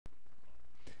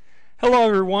Hello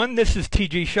everyone, this is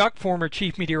TG Shuck, former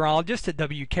Chief Meteorologist at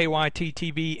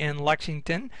WKYT-TV in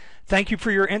Lexington. Thank you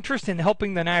for your interest in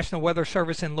helping the National Weather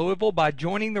Service in Louisville by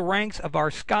joining the ranks of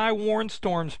our Skywarn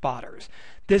storm spotters.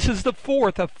 This is the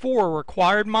fourth of 4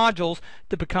 required modules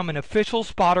to become an official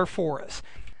spotter for us.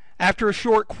 After a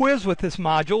short quiz with this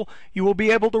module, you will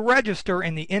be able to register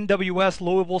in the NWS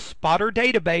Louisville Spotter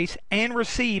Database and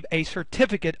receive a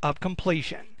certificate of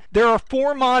completion. There are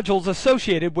 4 modules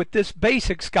associated with this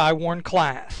basic Skywarn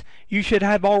class. You should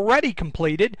have already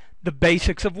completed the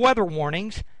basics of weather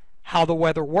warnings, how the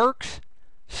weather works,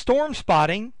 storm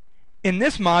spotting. In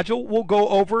this module, we'll go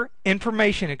over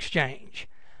information exchange.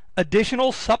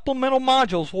 Additional supplemental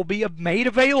modules will be made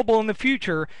available in the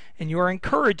future, and you are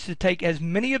encouraged to take as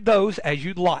many of those as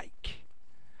you'd like.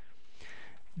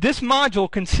 This module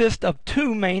consists of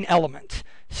 2 main elements: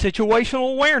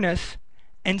 situational awareness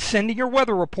and sending your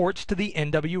weather reports to the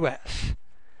NWS.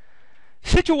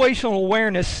 Situational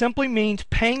awareness simply means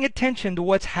paying attention to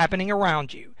what's happening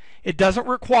around you. It doesn't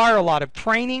require a lot of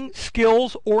training,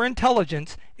 skills, or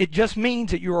intelligence. It just means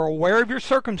that you are aware of your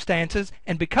circumstances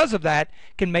and because of that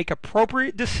can make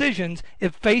appropriate decisions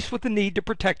if faced with the need to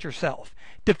protect yourself.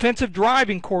 Defensive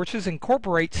driving courses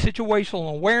incorporate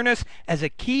situational awareness as a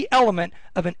key element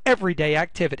of an everyday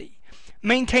activity.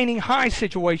 Maintaining high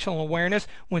situational awareness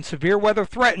when severe weather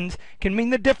threatens can mean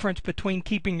the difference between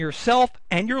keeping yourself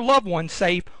and your loved ones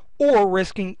safe or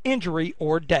risking injury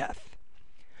or death.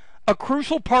 A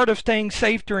crucial part of staying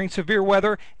safe during severe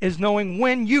weather is knowing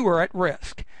when you are at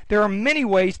risk. There are many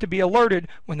ways to be alerted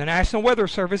when the National Weather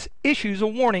Service issues a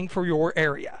warning for your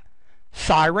area: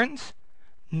 sirens,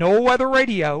 NOAA weather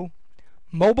radio,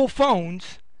 mobile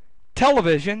phones,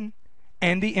 television,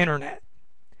 and the internet.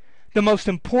 The most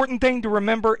important thing to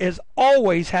remember is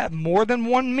always have more than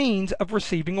one means of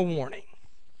receiving a warning.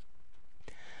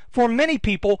 For many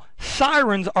people,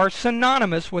 sirens are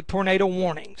synonymous with tornado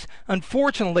warnings.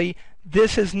 Unfortunately,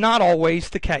 this is not always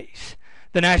the case.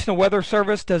 The National Weather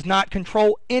Service does not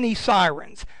control any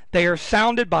sirens. They are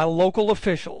sounded by local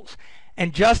officials.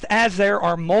 And just as there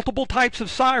are multiple types of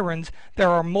sirens, there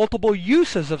are multiple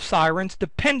uses of sirens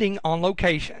depending on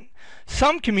location.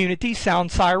 Some communities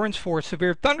sound sirens for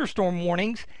severe thunderstorm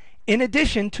warnings in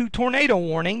addition to tornado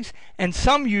warnings, and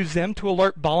some use them to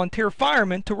alert volunteer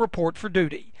firemen to report for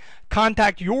duty.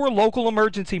 Contact your local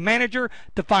emergency manager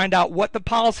to find out what the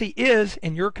policy is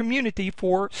in your community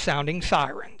for sounding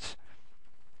sirens.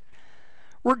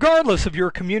 Regardless of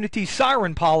your community's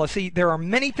siren policy, there are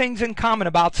many things in common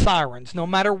about sirens, no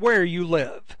matter where you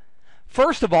live.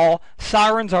 First of all,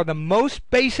 sirens are the most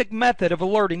basic method of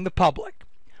alerting the public.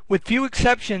 With few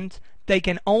exceptions, they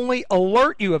can only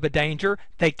alert you of a danger.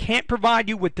 They can't provide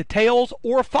you with details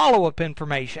or follow-up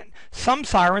information. Some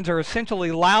sirens are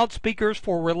essentially loudspeakers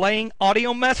for relaying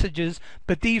audio messages,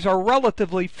 but these are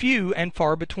relatively few and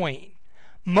far between.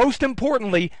 Most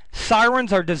importantly,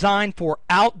 sirens are designed for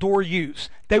outdoor use.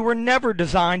 They were never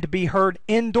designed to be heard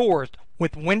indoors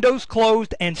with windows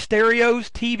closed and stereos,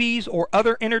 TVs, or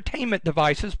other entertainment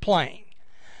devices playing.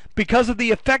 Because of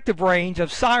the effective range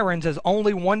of sirens as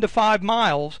only 1 to 5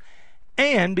 miles,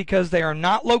 and because they are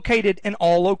not located in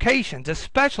all locations,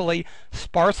 especially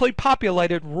sparsely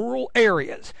populated rural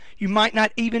areas, you might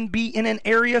not even be in an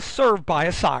area served by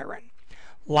a siren.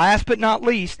 Last but not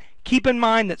least, keep in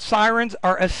mind that sirens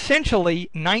are essentially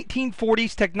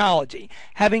 1940s technology,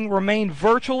 having remained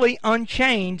virtually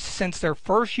unchanged since their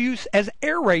first use as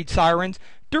air raid sirens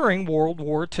during World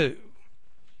War II.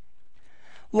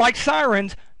 Like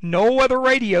sirens, NOAA weather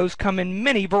radios come in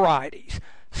many varieties.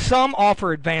 Some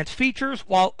offer advanced features,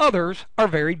 while others are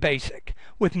very basic.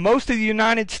 With most of the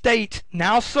United States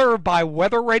now served by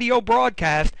weather radio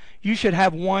broadcast, you should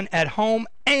have one at home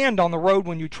and on the road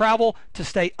when you travel to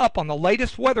stay up on the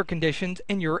latest weather conditions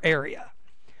in your area.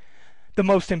 The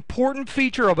most important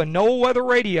feature of a NOAA weather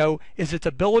radio is its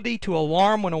ability to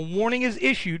alarm when a warning is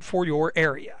issued for your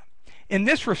area. In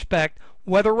this respect,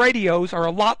 weather radios are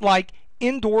a lot like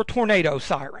indoor tornado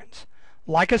sirens.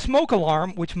 Like a smoke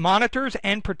alarm, which monitors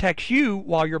and protects you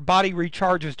while your body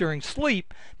recharges during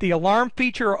sleep, the alarm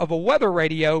feature of a weather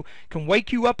radio can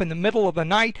wake you up in the middle of the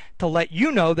night to let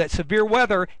you know that severe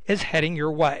weather is heading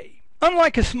your way.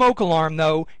 Unlike a smoke alarm,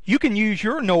 though, you can use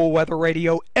your NOAA weather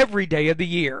radio every day of the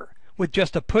year. With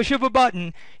just a push of a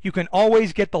button, you can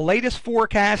always get the latest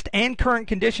forecast and current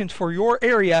conditions for your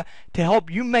area to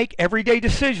help you make everyday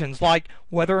decisions like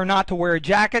whether or not to wear a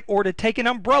jacket or to take an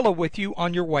umbrella with you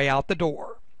on your way out the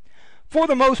door. For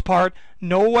the most part,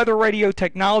 NOAA weather radio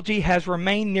technology has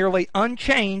remained nearly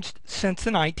unchanged since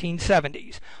the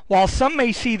 1970s. While some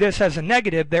may see this as a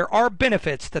negative, there are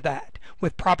benefits to that.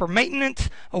 With proper maintenance,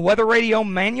 a weather radio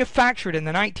manufactured in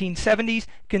the 1970s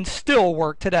can still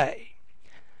work today.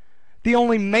 The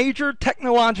only major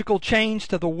technological change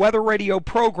to the weather radio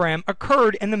program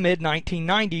occurred in the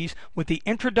mid-1990s with the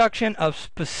introduction of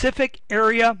specific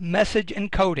area message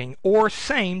encoding, or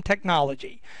SAME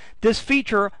technology. This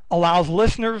feature allows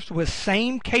listeners with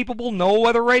SAME capable NOAA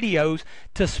weather radios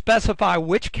to specify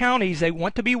which counties they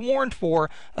want to be warned for,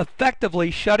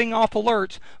 effectively shutting off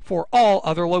alerts for all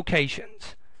other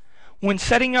locations. When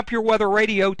setting up your weather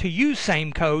radio to use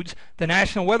SAME codes, the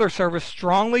National Weather Service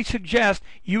strongly suggests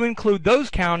you include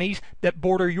those counties that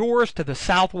border yours to the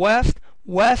southwest,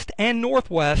 west, and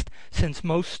northwest, since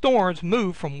most storms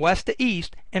move from west to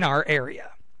east in our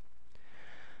area.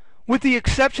 With the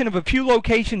exception of a few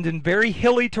locations in very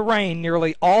hilly terrain,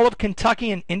 nearly all of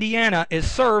Kentucky and Indiana is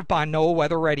served by NOAA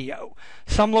Weather Radio.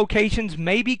 Some locations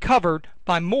may be covered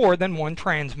by more than one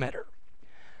transmitter.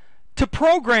 To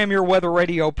program your weather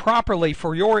radio properly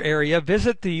for your area,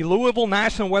 visit the Louisville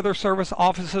National Weather Service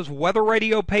office's weather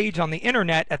radio page on the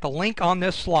internet at the link on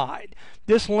this slide.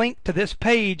 This link to this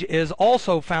page is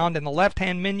also found in the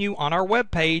left-hand menu on our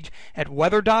webpage at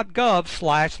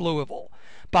weather.gov/Louisville.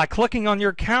 By clicking on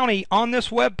your county on this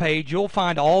web page, you'll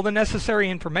find all the necessary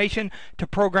information to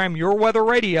program your weather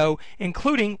radio,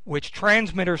 including which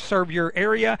transmitters serve your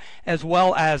area, as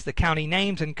well as the county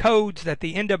names and codes that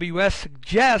the NWS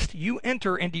suggests you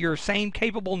enter into your SAME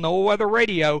capable NOAA weather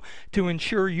radio to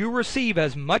ensure you receive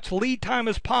as much lead time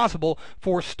as possible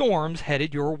for storms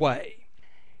headed your way.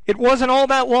 It wasn't all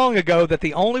that long ago that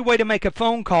the only way to make a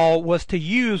phone call was to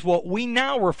use what we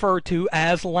now refer to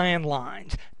as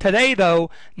landlines. Today, though,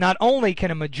 not only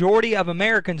can a majority of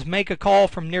Americans make a call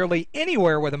from nearly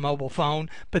anywhere with a mobile phone,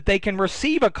 but they can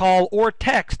receive a call or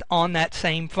text on that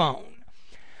same phone.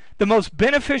 The most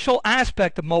beneficial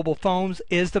aspect of mobile phones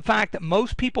is the fact that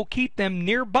most people keep them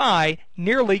nearby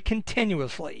nearly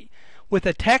continuously. With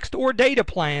a text or data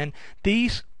plan,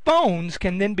 these phones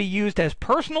can then be used as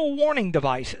personal warning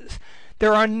devices.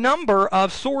 There are a number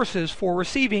of sources for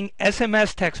receiving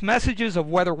SMS text messages of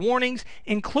weather warnings,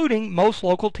 including most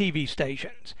local TV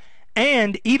stations.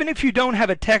 And even if you don't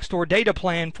have a text or data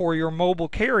plan for your mobile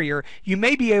carrier, you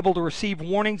may be able to receive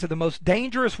warnings of the most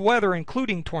dangerous weather,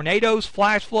 including tornadoes,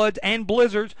 flash floods, and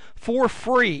blizzards, for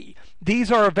free.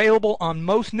 These are available on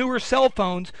most newer cell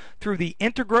phones through the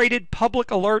Integrated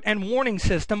Public Alert and Warning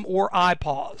System, or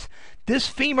IPAWS. This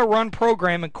FEMA-run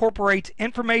program incorporates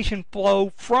information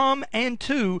flow from and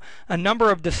to a number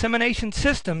of dissemination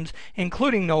systems,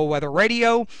 including NOAA Weather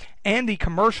Radio and the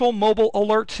Commercial Mobile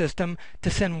Alert System, to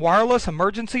send wireless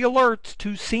emergency alerts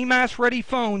to CMAS-ready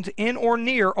phones in or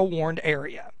near a warned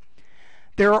area.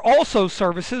 There are also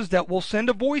services that will send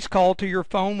a voice call to your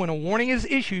phone when a warning is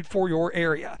issued for your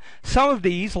area. Some of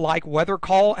these, like Weather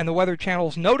Call and the Weather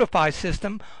Channel's Notify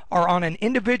system, are on an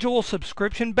individual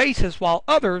subscription basis, while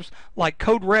others, like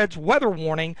Code Red's Weather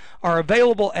Warning, are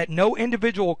available at no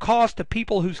individual cost to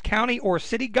people whose county or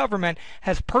city government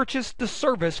has purchased the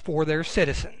service for their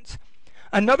citizens.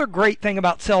 Another great thing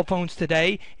about cell phones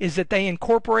today is that they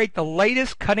incorporate the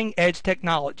latest cutting-edge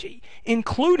technology,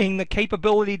 including the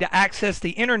capability to access the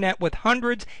internet with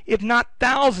hundreds, if not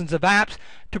thousands, of apps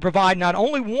to provide not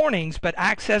only warnings, but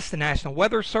access the National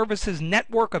Weather Service's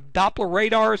network of Doppler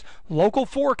radars, local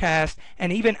forecasts,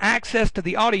 and even access to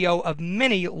the audio of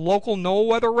many local NOAA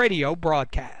weather radio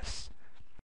broadcasts.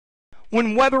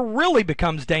 When weather really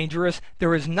becomes dangerous,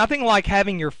 there is nothing like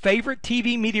having your favorite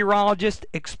TV meteorologist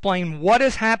explain what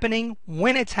is happening,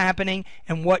 when it's happening,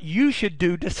 and what you should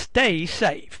do to stay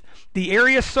safe. The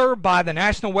area served by the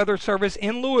National Weather Service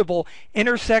in Louisville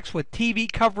intersects with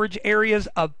TV coverage areas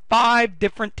of 5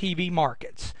 different TV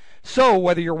markets. So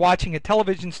whether you're watching a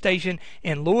television station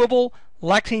in Louisville,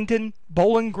 Lexington,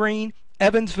 Bowling Green,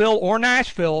 Evansville, or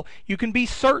Nashville, you can be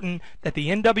certain that the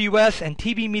NWS and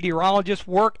TV meteorologists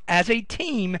work as a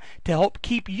team to help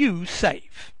keep you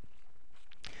safe.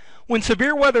 When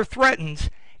severe weather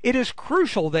threatens, it is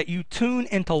crucial that you tune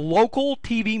into local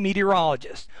TV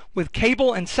meteorologists. With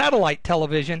cable and satellite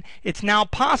television, it's now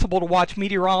possible to watch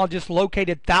meteorologists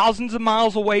located thousands of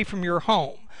miles away from your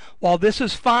home. While this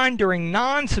is fine during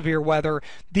non-severe weather,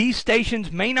 these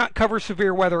stations may not cover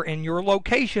severe weather in your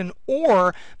location,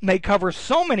 or may cover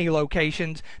so many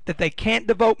locations that they can't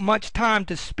devote much time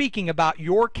to speaking about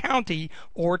your county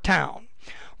or town.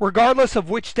 Regardless of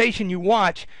which station you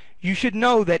watch, you should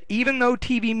know that even though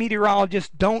TV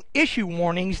meteorologists don't issue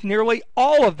warnings, nearly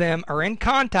all of them are in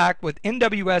contact with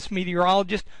NWS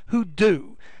meteorologists who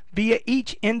do, via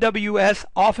each NWS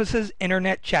office's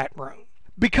internet chat room.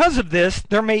 Because of this,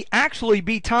 there may actually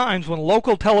be times when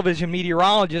local television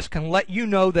meteorologists can let you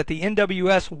know that the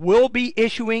NWS will be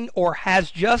issuing or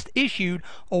has just issued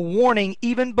a warning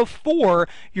even before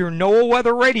your NOAA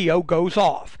weather radio goes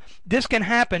off. This can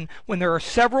happen when there are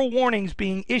several warnings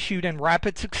being issued in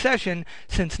rapid succession,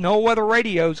 since NOAA weather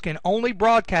radios can only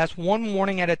broadcast one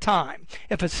warning at a time.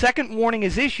 If a second warning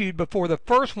is issued before the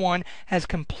first one has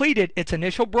completed its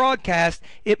initial broadcast,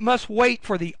 it must wait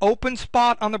for the open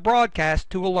spot on the broadcast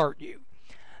to alert you.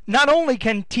 Not only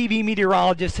can TV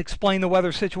meteorologists explain the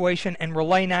weather situation and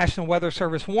relay National Weather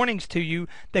Service warnings to you,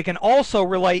 they can also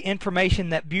relay information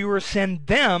that viewers send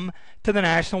them to the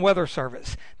National Weather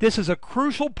Service. This is a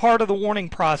crucial part of the warning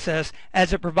process,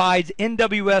 as it provides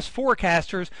NWS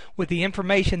forecasters with the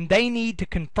information they need to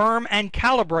confirm and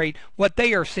calibrate what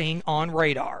they are seeing on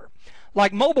radar.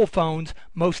 Like mobile phones,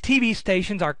 most TV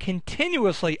stations are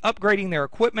continuously upgrading their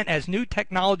equipment as new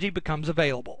technology becomes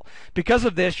available. Because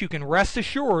of this, you can rest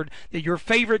assured that your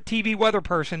favorite TV weather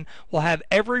person will have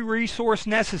every resource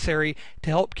necessary to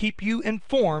help keep you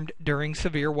informed during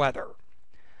severe weather.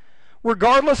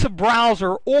 Regardless of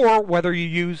browser or whether you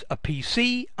use a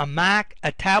PC, a Mac,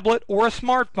 a tablet, or a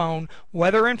smartphone,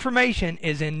 weather information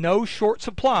is in no short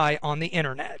supply on the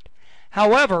Internet.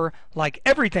 However, like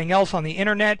everything else on the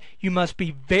Internet, you must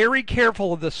be very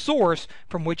careful of the source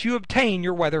from which you obtain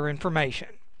your weather information.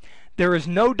 There is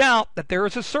no doubt that there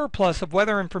is a surplus of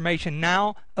weather information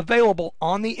now available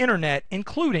on the Internet,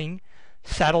 including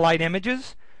satellite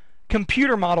images,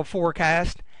 computer model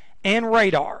forecast, and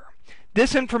radar.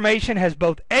 This information has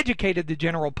both educated the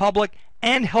general public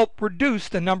and helped reduce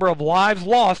the number of lives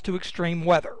lost to extreme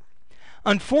weather.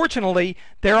 Unfortunately,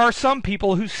 there are some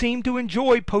people who seem to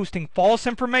enjoy posting false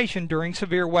information during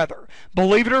severe weather.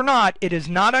 Believe it or not, it is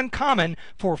not uncommon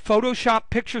for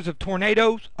Photoshop pictures of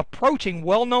tornadoes approaching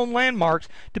well-known landmarks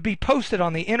to be posted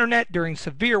on the Internet during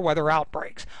severe weather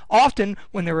outbreaks, often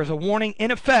when there is a warning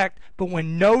in effect, but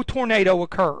when no tornado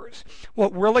occurs.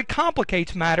 What really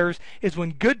complicates matters is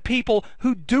when good people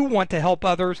who do want to help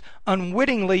others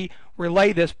unwittingly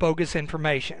relay this bogus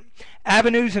information.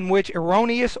 Avenues in which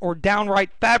erroneous or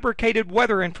downright fabricated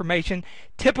weather information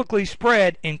typically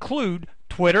spread include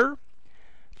Twitter,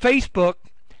 Facebook,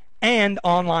 and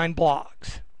online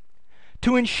blogs.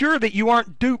 To ensure that you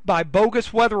aren't duped by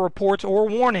bogus weather reports or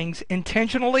warnings,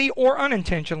 intentionally or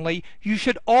unintentionally, you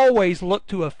should always look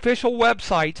to official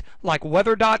websites like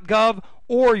weather.gov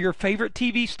or your favorite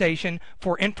TV station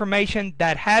for information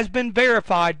that has been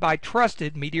verified by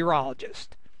trusted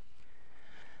meteorologists.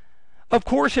 Of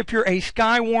course, if you're a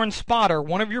Skywarn spotter,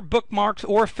 one of your bookmarks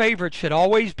or favorites should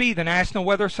always be the National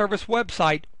Weather Service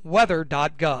website,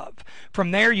 weather.gov.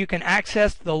 From there, you can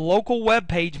access the local web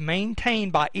page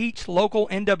maintained by each local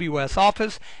NWS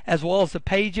office, as well as the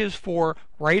pages for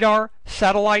radar,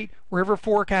 satellite, river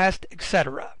forecast,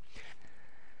 etc.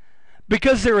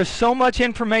 Because there is so much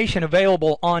information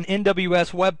available on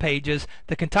NWS web pages,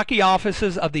 the Kentucky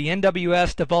offices of the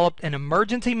NWS developed an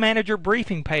emergency manager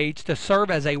briefing page to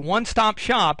serve as a one-stop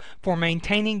shop for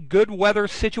maintaining good weather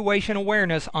situation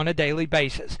awareness on a daily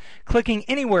basis. Clicking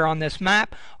anywhere on this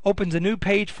map opens a new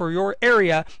page for your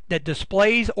area that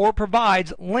displays or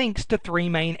provides links to three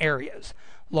main areas: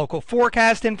 local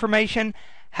forecast information,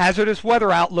 hazardous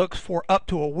weather outlooks for up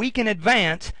to a week in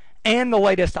advance, and the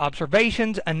latest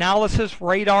observations, analysis,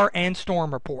 radar, and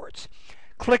storm reports.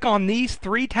 Click on these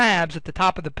three tabs at the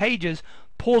top of the pages,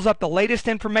 pulls up the latest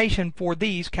information for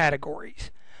these categories.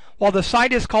 While the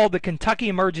site is called the Kentucky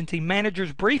Emergency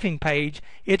Manager's Briefing Page,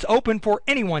 it's open for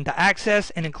anyone to access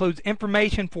and includes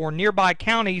information for nearby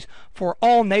counties for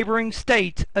all neighboring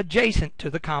states adjacent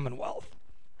to the Commonwealth.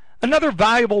 Another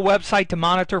valuable website to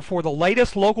monitor for the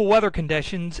latest local weather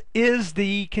conditions is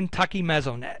the Kentucky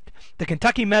Mesonet. The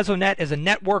Kentucky Mesonet is a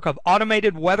network of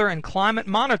automated weather and climate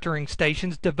monitoring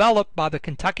stations developed by the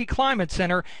Kentucky Climate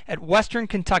Center at Western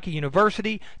Kentucky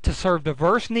University to serve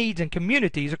diverse needs and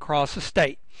communities across the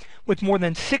state. With more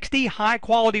than 60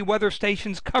 high-quality weather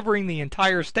stations covering the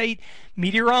entire state,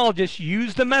 meteorologists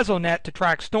use the Mesonet to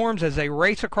track storms as they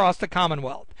race across the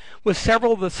Commonwealth. With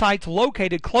several of the sites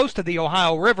located close to the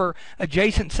Ohio River,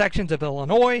 adjacent sections of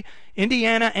Illinois,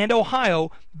 Indiana, and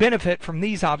Ohio benefit from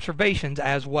these observations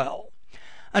as well.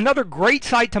 Another great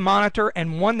site to monitor,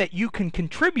 and one that you can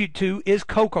contribute to, is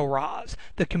CocoRoz,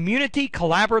 the Community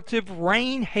Collaborative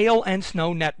Rain, Hail, and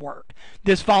Snow Network.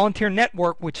 This volunteer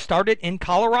network, which started in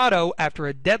Colorado after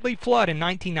a deadly flood in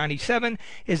 1997,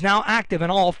 is now active in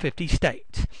all 50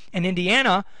 states. In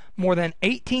Indiana, more than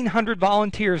 1,800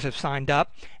 volunteers have signed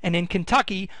up, and in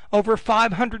Kentucky, over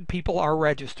 500 people are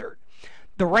registered.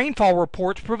 The rainfall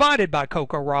reports provided by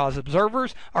CoCoRa's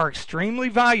observers are extremely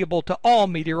valuable to all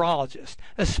meteorologists,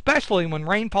 especially when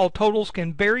rainfall totals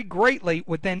can vary greatly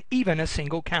within even a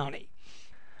single county.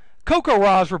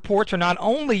 CoCoRa's reports are not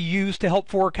only used to help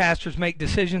forecasters make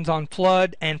decisions on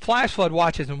flood and flash flood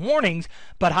watches and warnings,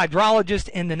 but hydrologists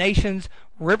in the nation's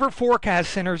river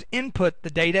forecast centers input the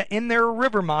data in their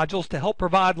river modules to help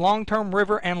provide long-term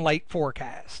river and lake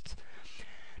forecasts.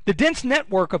 The dense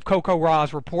network of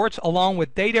CoCoRa's reports, along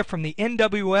with data from the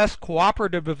NWS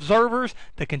Cooperative Observers,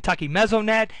 the Kentucky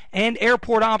Mesonet, and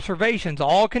airport observations,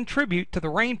 all contribute to the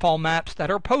rainfall maps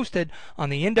that are posted on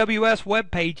the NWS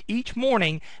webpage each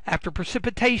morning after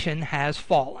precipitation has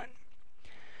fallen.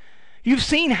 You've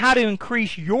seen how to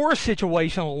increase your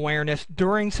situational awareness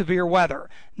during severe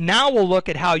weather. Now we'll look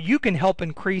at how you can help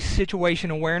increase situation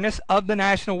awareness of the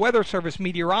National Weather Service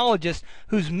meteorologist,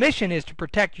 whose mission is to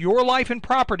protect your life and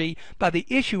property by the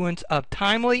issuance of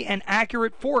timely and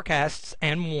accurate forecasts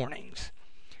and warnings.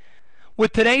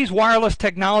 With today's wireless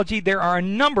technology, there are a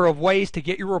number of ways to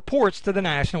get your reports to the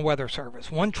National Weather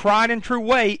Service. One tried and true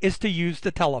way is to use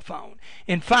the telephone.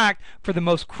 In fact, for the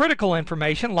most critical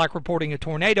information, like reporting a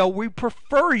tornado, we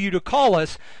prefer you to call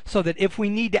us so that if we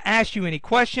need to ask you any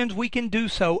questions, we can do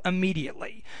so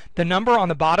immediately. The number on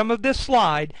the bottom of this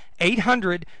slide,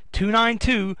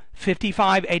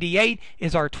 800-292-5588,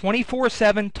 is our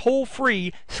 24/7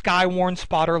 toll-free Skywarn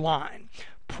spotter line.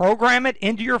 Program it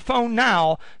into your phone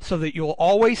now so that you'll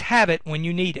always have it when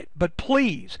you need it. But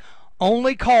please,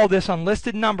 only call this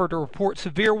unlisted number to report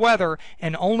severe weather,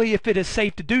 and only if it is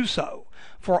safe to do so.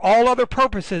 For all other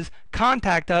purposes,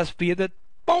 contact us via the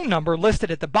phone number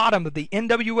listed at the bottom of the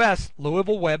NWS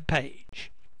Louisville web page.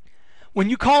 When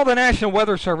you call the National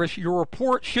Weather Service, your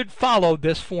report should follow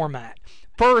this format.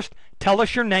 First, tell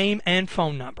us your name and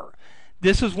phone number.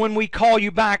 This is when we call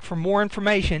you back for more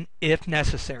information if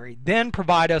necessary. Then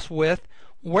provide us with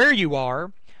where you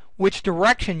are, which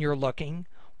direction you're looking,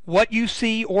 what you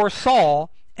see or saw,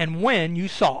 and when you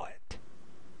saw it.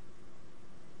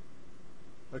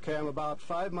 Okay, I'm about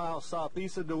 5 miles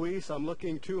southeast of Deweese. I'm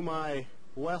looking to my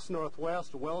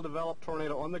west-northwest, well-developed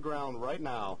tornado on the ground right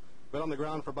now. Been on the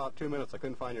ground for about 2 minutes. I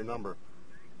couldn't find your number.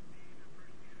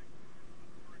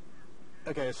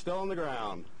 Okay, it's still on the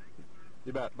ground.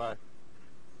 You bet. Bye.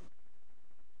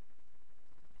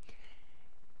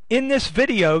 In this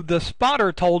video, the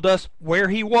spotter told us where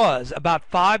he was, about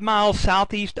 5 miles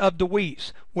southeast of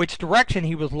Deweese, which direction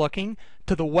he was looking,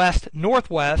 to the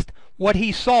west-northwest, what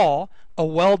he saw, a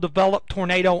well-developed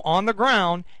tornado on the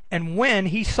ground, and when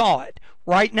he saw it.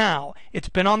 Right now, it's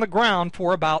been on the ground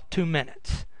for about 2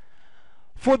 minutes.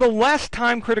 For the less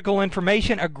time-critical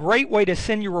information, a great way to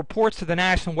send your reports to the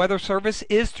National Weather Service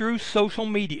is through social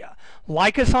media.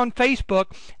 Like us on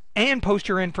Facebook and post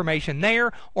your information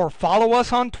there, or follow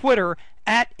us on Twitter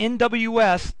at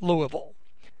NWS Louisville.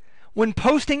 When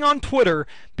posting on Twitter,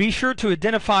 be sure to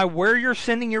identify where you're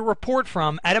sending your report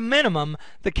from, at a minimum,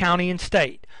 the county and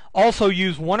state. Also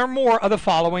use one or more of the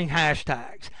following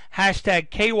hashtags: hashtag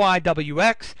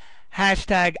KYWX,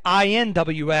 hashtag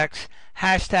INWX,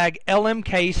 hashtag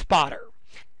LMKSpotter.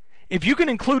 If you can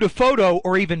include a photo,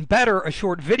 or even better, a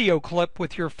short video clip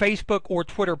with your Facebook or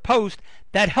Twitter post,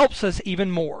 that helps us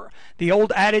even more. The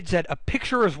old adage that a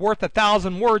picture is worth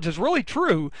 1,000 words is really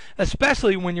true,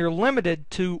 especially when you're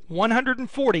limited to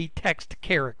 140 text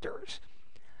characters.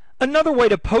 Another way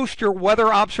to post your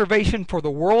weather observation for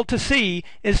the world to see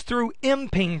is through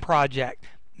MPING project,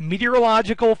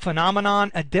 Meteorological Phenomenon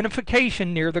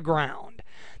Identification Near the Ground.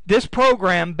 This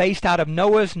program, based out of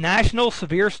NOAA's National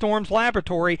Severe Storms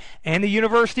Laboratory and the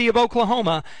University of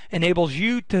Oklahoma, enables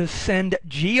you to send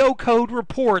geocode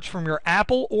reports from your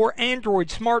Apple or Android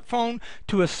smartphone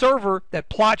to a server that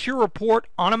plots your report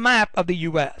on a map of the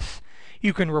U.S.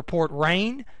 You can report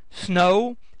rain,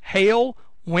 snow, hail,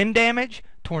 wind damage,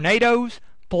 tornadoes,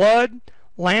 flood,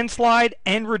 landslide,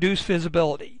 and reduced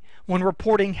visibility. When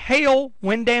reporting hail,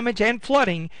 wind damage, and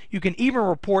flooding, you can even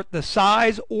report the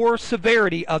size or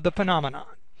severity of the phenomenon.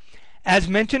 As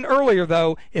mentioned earlier,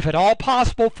 though, if at all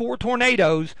possible for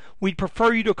tornadoes, we'd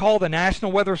prefer you to call the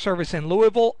National Weather Service in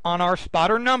Louisville on our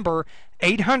spotter number,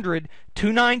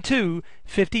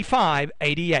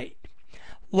 800-292-5588.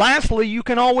 Lastly, you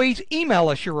can always email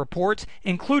us your reports,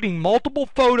 including multiple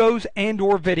photos and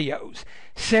or videos.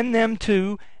 Send them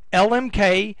to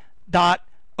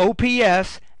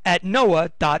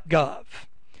lmk.ops@noaa.gov.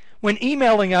 When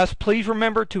emailing us, please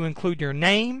remember to include your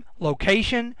name,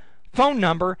 location, phone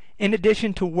number, in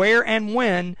addition to where and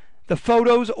when the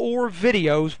photos or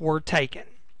videos were taken.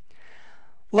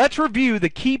 Let's review the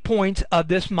key points of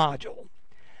this module.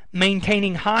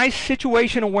 Maintaining high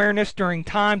situation awareness during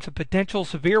times of potential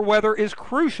severe weather is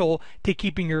crucial to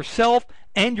keeping yourself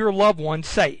and your loved ones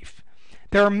safe.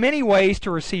 There are many ways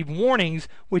to receive warnings,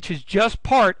 which is just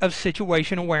part of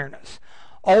situation awareness.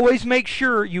 Always make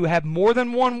sure you have more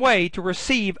than one way to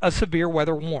receive a severe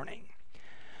weather warning.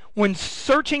 When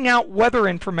searching out weather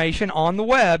information on the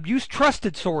web, use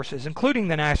trusted sources, including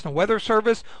the National Weather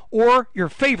Service or your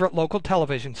favorite local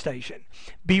television station.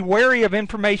 Be wary of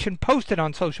information posted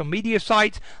on social media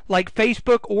sites like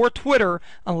Facebook or Twitter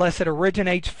unless it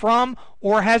originates from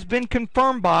or has been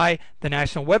confirmed by the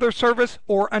National Weather Service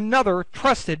or another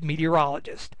trusted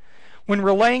meteorologist. When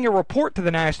relaying a report to the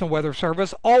National Weather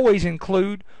Service, always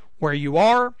include where you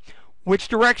are, which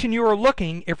direction you are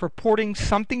looking if reporting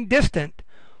something distant,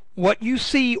 what you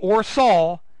see or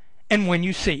saw, and when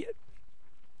you see it.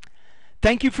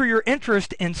 Thank you for your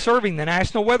interest in serving the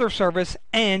National Weather Service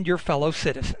and your fellow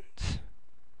citizens.